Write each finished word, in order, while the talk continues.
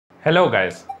Hello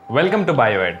guys, welcome to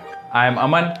BioEd. I am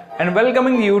Aman and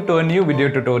welcoming you to a new video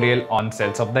tutorial on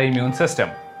cells of the immune system.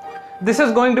 This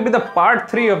is going to be the part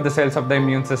 3 of the cells of the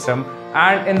immune system,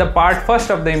 and in the part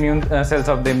 1st of the cells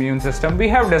of the immune system we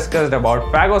have discussed about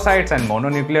phagocytes and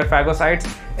mononuclear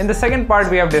phagocytes. In the second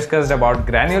part we have discussed about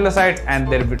granulocytes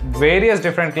and their various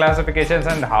different classifications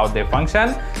and how they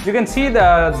function. You can see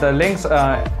the links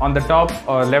on the top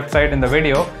or left side in the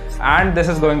video, and this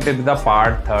is going to be the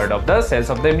part 3rd of the cells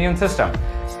of the immune system.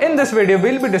 In this video,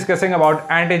 we'll be discussing about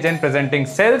antigen presenting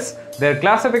cells, their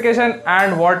classification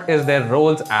and what is their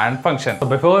roles and functions. So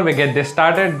before we get this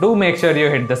started, do make sure you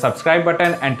hit the subscribe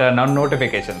button and turn on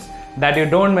notifications that you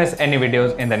don't miss any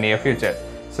videos in the near future.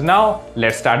 So now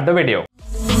let's start the video.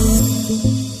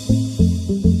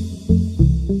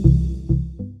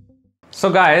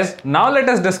 So guys, now let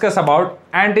us discuss about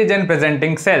antigen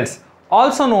presenting cells,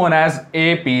 also known as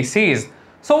APCs.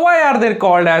 So why are they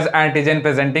called as antigen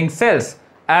presenting cells?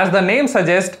 As the name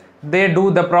suggests, they do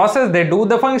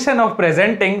the function of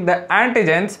presenting the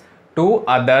antigens to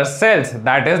other cells,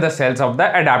 that is the cells of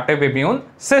the adaptive immune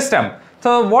system.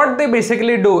 So what they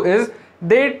basically do is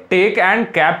they take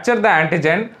and capture the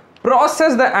antigen,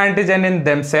 process the antigen in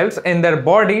themselves in their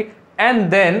body, and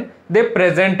then they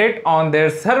present it on their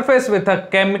surface with a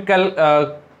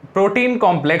chemical protein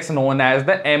complex known as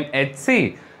the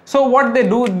MHC. So what they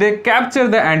do, they capture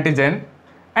the antigen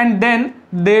and then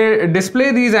they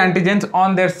display these antigens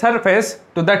on their surface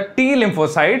to the T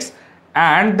lymphocytes,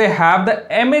 and they have the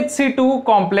MHC2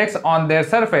 complex on their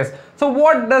surface. So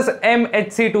what does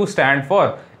MHC2 stand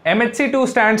for? MHC2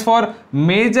 stands for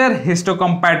Major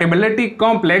Histocompatibility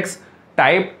Complex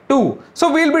type 2.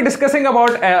 So we'll be discussing about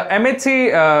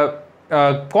MHC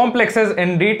complexes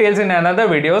in details in another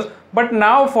videos, but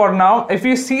for now if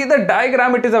you see the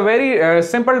diagram, it is a very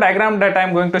simple diagram that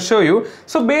I'm going to show you.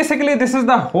 So basically this is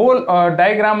the whole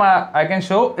diagram I can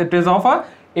show. It is of a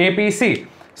APC.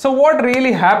 So what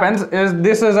really happens is,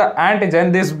 this is an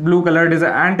antigen, this blue colored is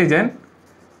an antigen,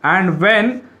 and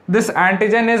when this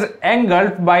antigen is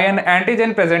engulfed by an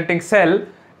antigen presenting cell,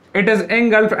 it is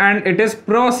engulfed and it is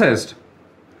processed.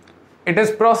 It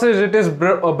is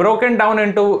broken down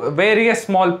into various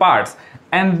small parts,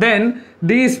 and then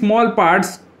these small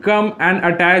parts come and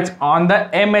attach on the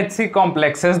MHC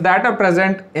complexes that are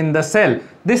present in the cell.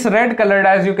 This red colored,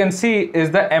 as you can see, is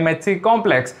the MHC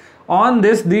complex. On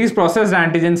this, these processed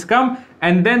antigens come,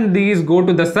 and then these go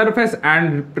to the surface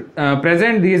and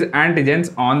present these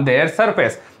antigens on their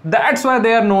surface. That's why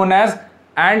they are known as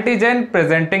antigen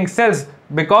presenting cells,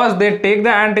 because they take the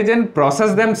antigen,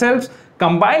 process themselves,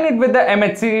 combine it with the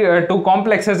MHC2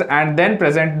 complexes and then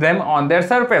present them on their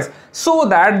surface, so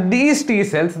that these T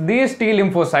cells, these T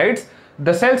lymphocytes,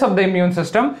 the cells of the immune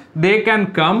system, they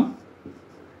can come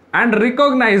and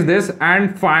recognize this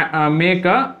and make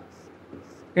a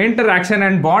interaction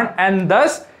and bond, and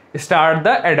thus start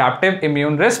the adaptive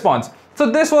immune response. So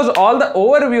this was all the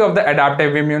overview of the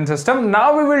adaptive immune system.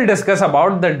 Now we will discuss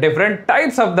about the different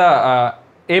types of the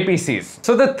APCs.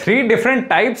 So the 3 different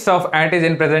types of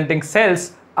antigen presenting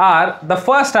cells are, the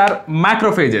first are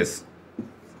macrophages,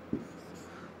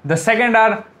 the second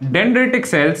are dendritic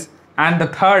cells, and the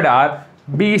third are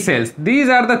B cells. These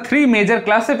are the 3 major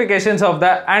classifications of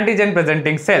the antigen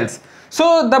presenting cells.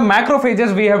 So the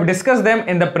macrophages, we have discussed them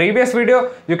in the previous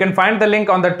video. You can find the link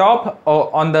on the top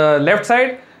or on the left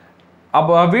side.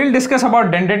 We'll discuss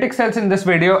about dendritic cells in this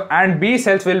video, and B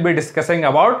cells will be discussing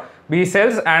about B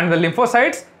cells and the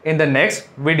lymphocytes in the next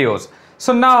videos.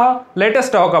 So now let us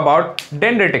talk about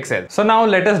dendritic cells. So now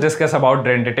let us discuss about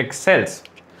dendritic cells.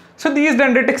 So these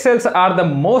dendritic cells are the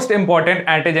most important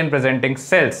antigen presenting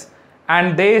cells,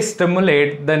 and they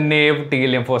stimulate the naive T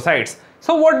lymphocytes.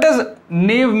 So what does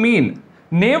naive mean?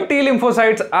 Naive T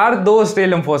lymphocytes are those T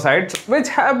lymphocytes which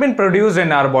have been produced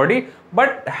in our body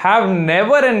but have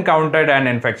never encountered an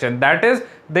infection. That is,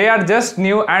 they are just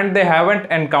new and they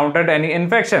haven't encountered any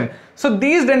infection. So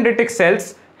these dendritic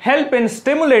cells help in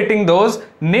stimulating those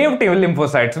naive T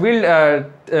lymphocytes.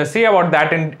 We'll see about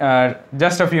that in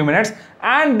just a few minutes.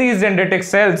 And these dendritic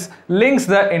cells links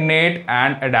the innate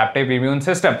and adaptive immune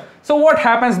system. So what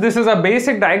happens, this is a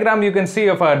basic diagram you can see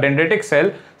of a dendritic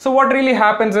cell. So what really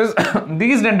happens is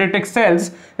these dendritic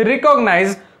cells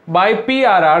recognize by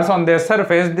PRRs on their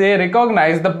surface, they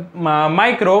recognize the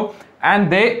microbe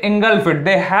and they engulf it.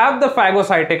 They have the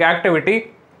phagocytic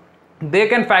activity. They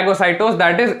can phagocytose,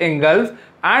 that is engulf,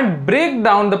 and break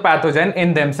down the pathogen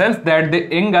in themselves, that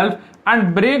they engulf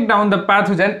and break down the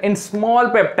pathogen in small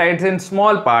peptides, in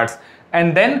small parts,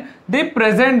 and then they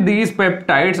present these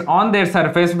peptides on their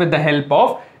surface with the help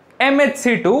of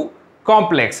MHC2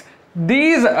 complex.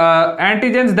 These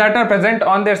antigens that are present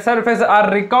on their surface are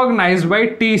recognized by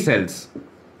T cells.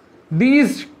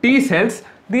 These T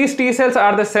cells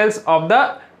are the cells of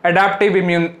the adaptive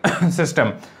immune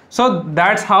system. So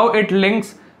that's how it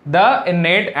links the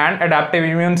innate and adaptive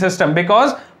immune system,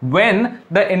 because when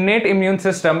the innate immune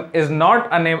system is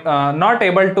not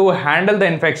able to handle the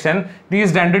infection,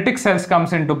 these dendritic cells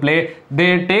comes into play.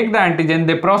 They take the antigen,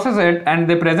 they process it, and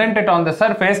they present it on the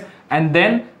surface, and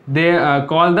then they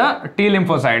call the T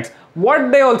lymphocytes.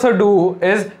 What they also do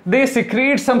is they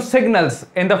secrete some signals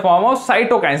in the form of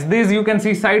cytokines. These, you can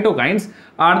see, cytokines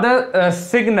are the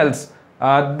signals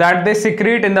that they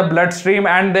secrete in the bloodstream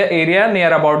and the area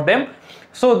near about them.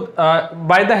 So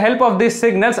by the help of these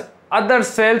signals, other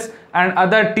cells and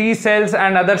other T cells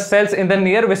and other cells in the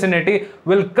near vicinity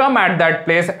will come at that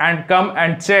place and come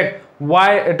and check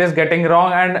why it is getting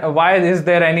wrong and why is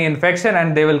there any infection,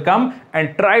 and they will come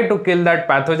and try to kill that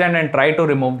pathogen and try to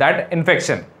remove that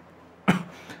infection.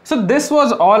 So this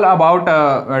was all about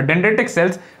dendritic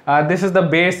cells. This is the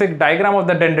basic diagram of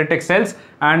the dendritic cells,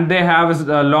 and they have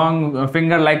long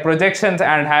finger-like projections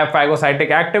and have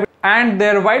phagocytic activity, and they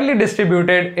are widely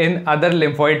distributed in other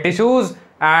lymphoid tissues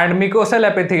and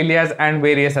mucosal epithelias and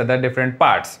various other different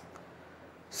parts.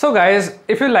 So guys,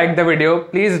 if you liked the video,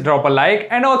 please drop a like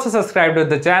and also subscribe to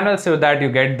the channel so that you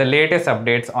get the latest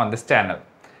updates on this channel.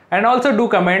 And also do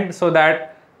comment so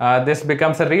that this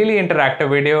becomes a really interactive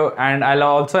video, and I'll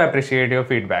also appreciate your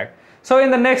feedback. So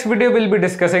in the next video, we'll be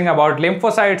discussing about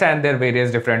lymphocytes and their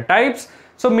various different types.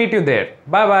 So meet you there.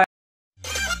 Bye bye.